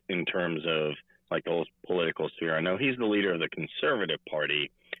are at in terms of like the whole political sphere. I know he's the leader of the Conservative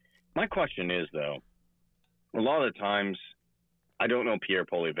Party. My question is, though, a lot of the times, I don't know Pierre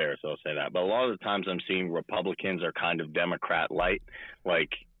Poilievre, so I'll say that, but a lot of the times I'm seeing Republicans are kind of Democrat light, like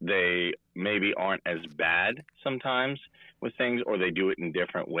they maybe aren't as bad sometimes with things, or they do it in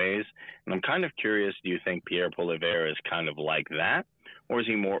different ways. And I'm kind of curious, do you think Pierre Poilievre is kind of like that, or is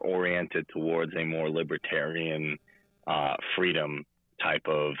he more oriented towards a more libertarian freedom type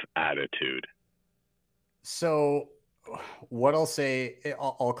of attitude? So what I'll say,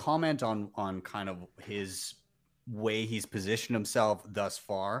 I'll comment on kind of his way he's positioned himself thus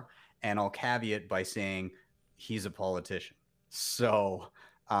far, and I'll caveat by saying he's a politician. So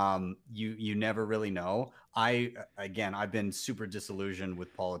you never really know. I've been super disillusioned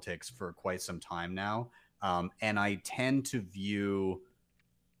with politics for quite some time now, and I tend to view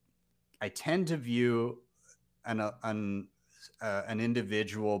an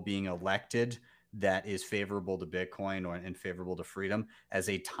individual being elected that is favorable to Bitcoin and favorable to freedom as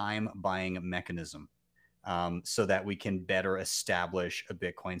a time buying mechanism. So that we can better establish a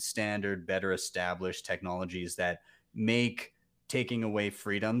Bitcoin standard, better establish technologies that make taking away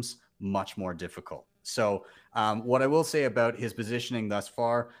freedoms much more difficult. So what I will say about his positioning thus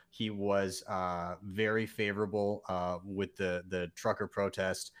far, he was very favorable with the trucker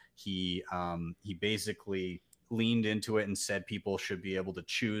protest. He basically leaned into it and said people should be able to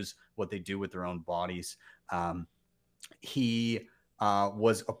choose what they do with their own bodies. He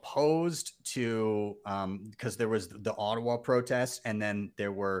was opposed to because there was the Ottawa protests, and then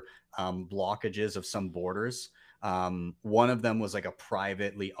there were blockages of some borders. One of them was like a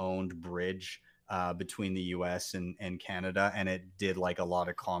privately owned bridge between the US and Canada, and it did like a lot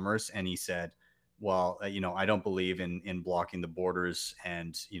of commerce. And he said, well, I don't believe in blocking the borders,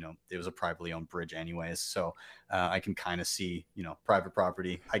 and it was a privately owned bridge anyways, so I can kind of see private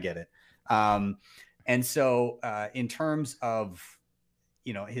property. I get it. And so in terms of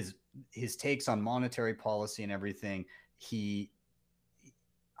his takes on monetary policy and everything,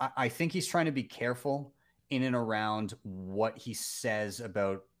 I think he's trying to be careful in and around what he says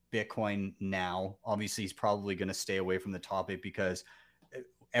about Bitcoin now. Obviously, he's probably going to stay away from the topic because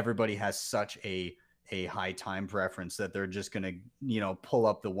everybody has such a high time preference that they're just going to pull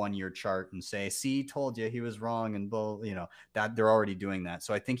up the 1 year chart and say, see, told you he was wrong, and that they're already doing that.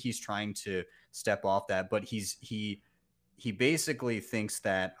 So I think he's trying to step off that, but he basically thinks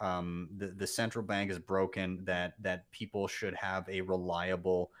that the central bank is broken, that people should have a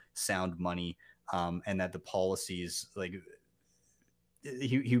reliable, sound money, and that the policies, like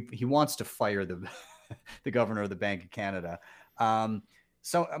he wants to fire the the governor of the Bank of Canada.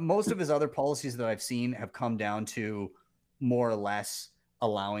 So most of his other policies that I've seen have come down to more or less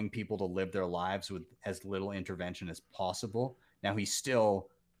allowing people to live their lives with as little intervention as possible. Now, he's still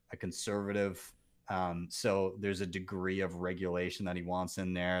a conservative. So there's a degree of regulation that he wants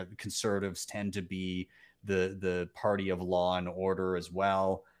in there. The conservatives tend to be the party of law and order as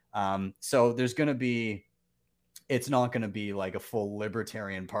well. So it's not going to be like a full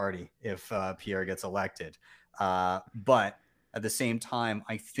libertarian party if Pierre gets elected. But at the same time,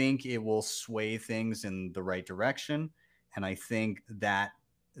 I think it will sway things in the right direction. And I think that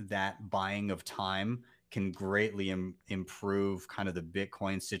that buying of time can greatly improve kind of the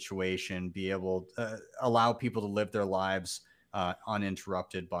Bitcoin situation, be able to allow people to live their lives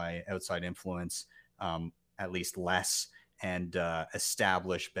uninterrupted by outside influence, at least less, and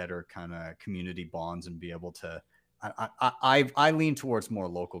establish better kind of community bonds and be able to. I lean towards more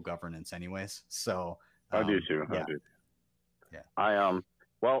local governance, anyways. So I do too. Yeah. I do. Yeah.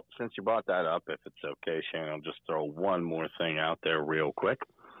 Well, since you brought that up, if it's okay, Shane, I'll just throw one more thing out there real quick.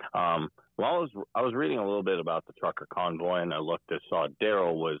 Well, I was reading a little bit about the trucker convoy, and I saw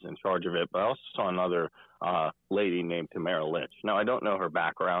Daryl was in charge of it, but I also saw another lady named Tamara Litch. Now, I don't know her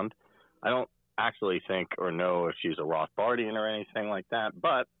background. I don't actually think or know if she's a Rothbardian or anything like that,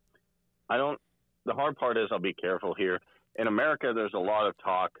 but the hard part is I'll be careful here. In America, there's a lot of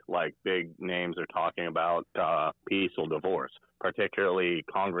talk, like big names are talking about peace or divorce, particularly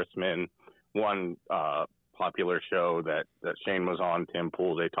Congressman, one popular show that Shane was on, Tim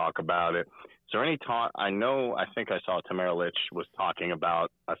Pool, they talk about it. Is there any talk? I think I saw Tamara Litch was talking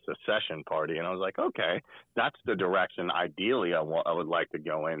about a secession party, and I was like, okay, that's the direction ideally I would like to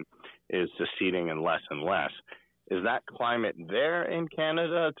go in, is seceding and less. Is that climate there in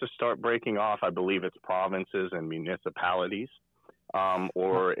Canada to start breaking off? I believe it's provinces and municipalities,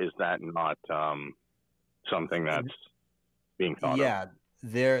 or is that not something that's being thought of? Yeah,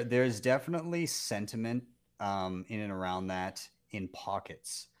 there's definitely sentiment in and around that in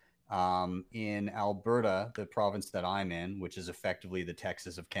pockets. In Alberta, the province that I'm in, which is effectively the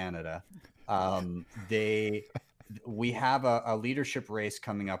Texas of Canada, we have a leadership race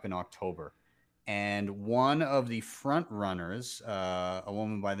coming up in October. And one of the front runners, a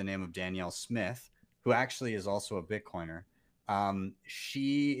woman by the name of Danielle Smith, who actually is also a Bitcoiner,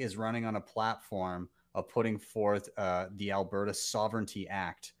 she is running on a platform of putting forth the Alberta Sovereignty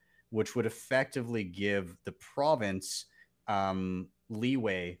Act, which would effectively give the province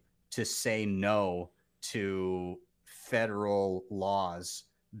leeway to say no to federal laws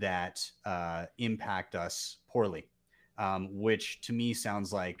that impact us poorly, which to me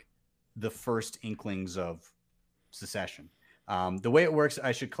sounds like the first inklings of secession. The way it works,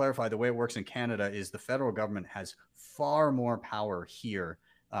 I should clarify, the way it works in Canada is the federal government has far more power here,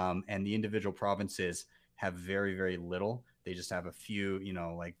 and the individual provinces have very, very little. They just have a few,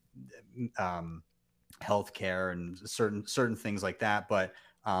 like healthcare and certain things like that. But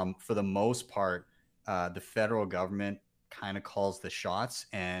for the most part, the federal government kind of calls the shots,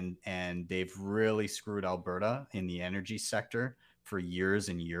 and they've really screwed Alberta in the energy sector for years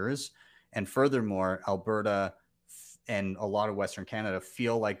and years. And furthermore, Alberta and a lot of Western Canada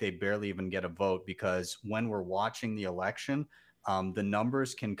feel like they barely even get a vote, because when we're watching the election, the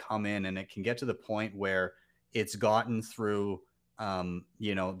numbers can come in and it can get to the point where it's gotten through,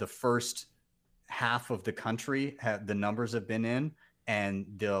 the first half of the country, the numbers have been in and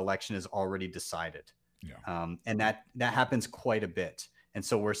the election is already decided. Yeah. And that happens quite a bit. And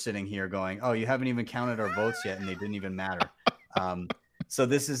so we're sitting here going, oh, you haven't even counted our votes yet, and they didn't even matter. So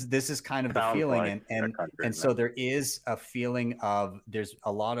this is kind of the feeling, like and so there is a feeling of there's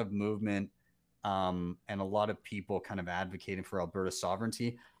a lot of movement and a lot of people kind of advocating for Alberta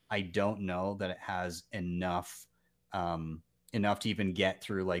sovereignty. I don't know that it has enough to even get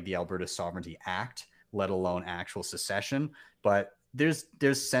through like the Alberta Sovereignty Act, let alone actual secession. But there's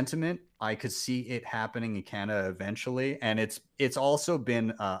sentiment. I could see it happening in Canada eventually, and it's also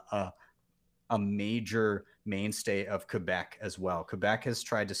been a major mainstay of Quebec as well. Quebec has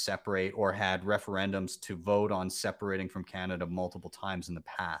tried to separate or had referendums to vote on separating from Canada multiple times in the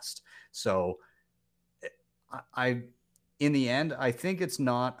past. So in the end, I think it's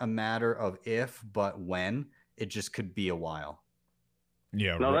not a matter of if, but when. It just could be a while.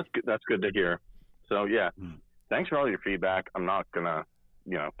 Yeah. No, that's good to hear. So yeah, thanks for all your feedback. I'm not gonna,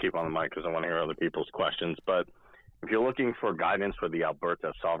 keep on the mic because I want to hear other people's questions. But if you're looking for guidance for the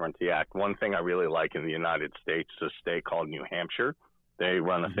Alberta Sovereignty Act, one thing I really like in the United States is a state called New Hampshire. They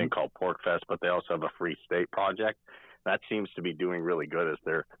run a thing called PorcFest, but they also have a Free State Project. That seems to be doing really good, as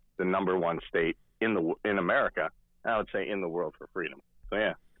they're the number one state in America. I would say in the world for freedom. So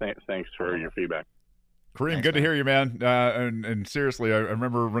yeah, thanks for your feedback. Kareem, Thanks, good man. to hear you, man. And seriously, I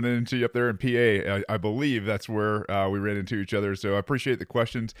remember running into you up there in PA. I believe that's where we ran into each other. So I appreciate the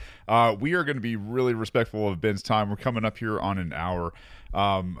questions. We are going to be really respectful of Ben's time. We're coming up here on an hour.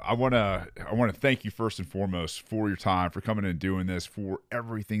 I want to thank you first and foremost for your time, for coming and doing this, for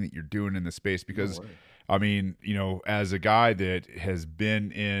everything that you're doing in this space, because I mean, as a guy that has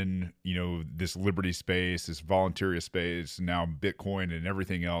been in, this liberty space, this voluntarist space, now Bitcoin and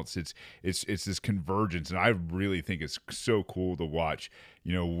everything else, it's this convergence. And I really think it's so cool to watch,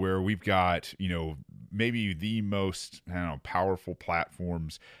 where we've got, maybe the most, powerful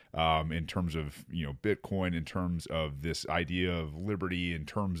platforms in terms of, Bitcoin, in terms of this idea of liberty, in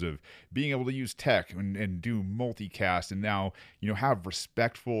terms of being able to use tech and do multicast, and now, have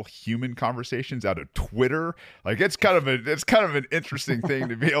respectful human conversations out of Twitter. Like it's kind of an interesting thing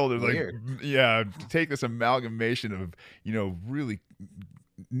to be able to to take this amalgamation of, really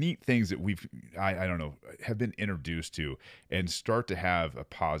neat things that I don't know, have been introduced to and start to have a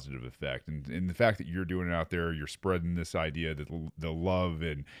positive effect. And the fact that you're doing it out there, you're spreading this idea that the love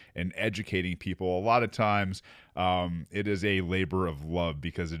and educating people, a lot of times it is a labor of love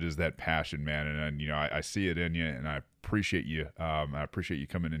because it is that passion, man. And I see it in you, and I appreciate you. I appreciate you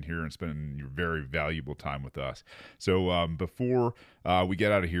coming in here and spending your very valuable time with us. So before we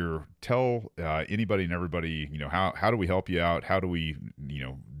get out of here, tell anybody and everybody, how do we help you out? How do we,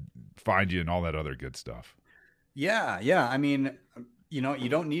 find you and all that other good stuff? Yeah. I mean, you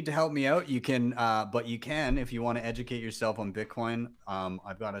don't need to help me out. You can, but you can if you want to educate yourself on Bitcoin.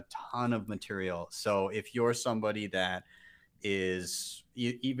 I've got a ton of material. So if you're somebody that is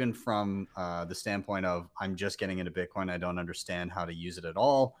even from the standpoint of I'm just getting into Bitcoin, I don't understand how to use it at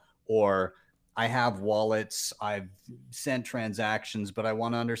all, or I have wallets, I've sent transactions, but I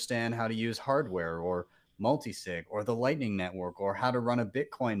want to understand how to use hardware or multisig or the Lightning Network or how to run a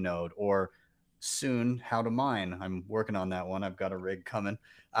Bitcoin node, or soon how to mine. I'm working on that one. I've got a rig coming.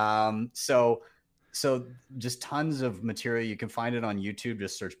 So just tons of material. You can find it on YouTube.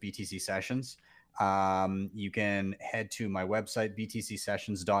 Just search BTC Sessions. You can head to my website,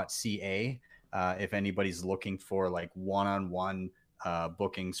 btcsessions.ca. If anybody's looking for like one-on-one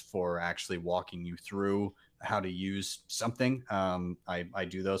bookings for actually walking you through how to use something. I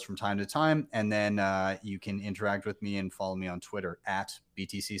do those from time to time. And then you can interact with me and follow me on Twitter at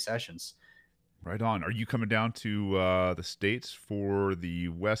BTC Sessions. Right on. Are you coming down to the States for the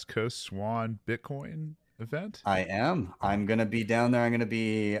West Coast Swan Bitcoin event? I am. I'm going to be down there. I'm going to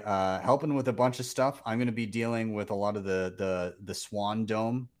be helping with a bunch of stuff. I'm going to be dealing with a lot of the Swan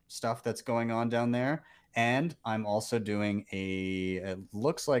Dome stuff that's going on down there. And I'm also doing it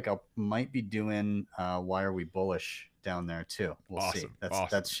looks like I might be doing Why Are We Bullish down there too. We'll see.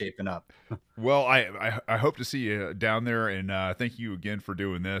 That's shaping up. Well, I hope to see you down there, and thank you again for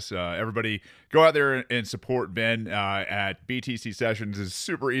doing this. Everybody, go out there and support Ben at BTC Sessions. It's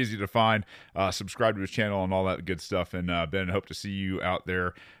super easy to find. Subscribe to his channel and all that good stuff. And Ben, hope to see you out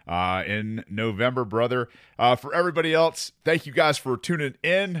there in November, brother. For everybody else, thank you guys for tuning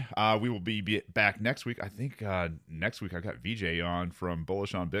in. We will be back next week. I think next week I got VJ on from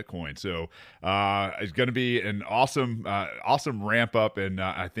Bullish on Bitcoin, so it's going to be an awesome ramp up, and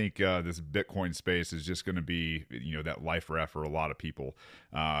I think this Bitcoin space is just going to be that life raft for a lot of people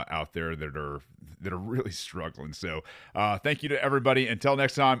out there that are really struggling. So thank you to everybody. Until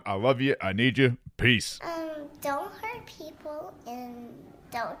next time, I love you. I need you. Peace. Don't hurt people and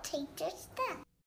don't take their stuff.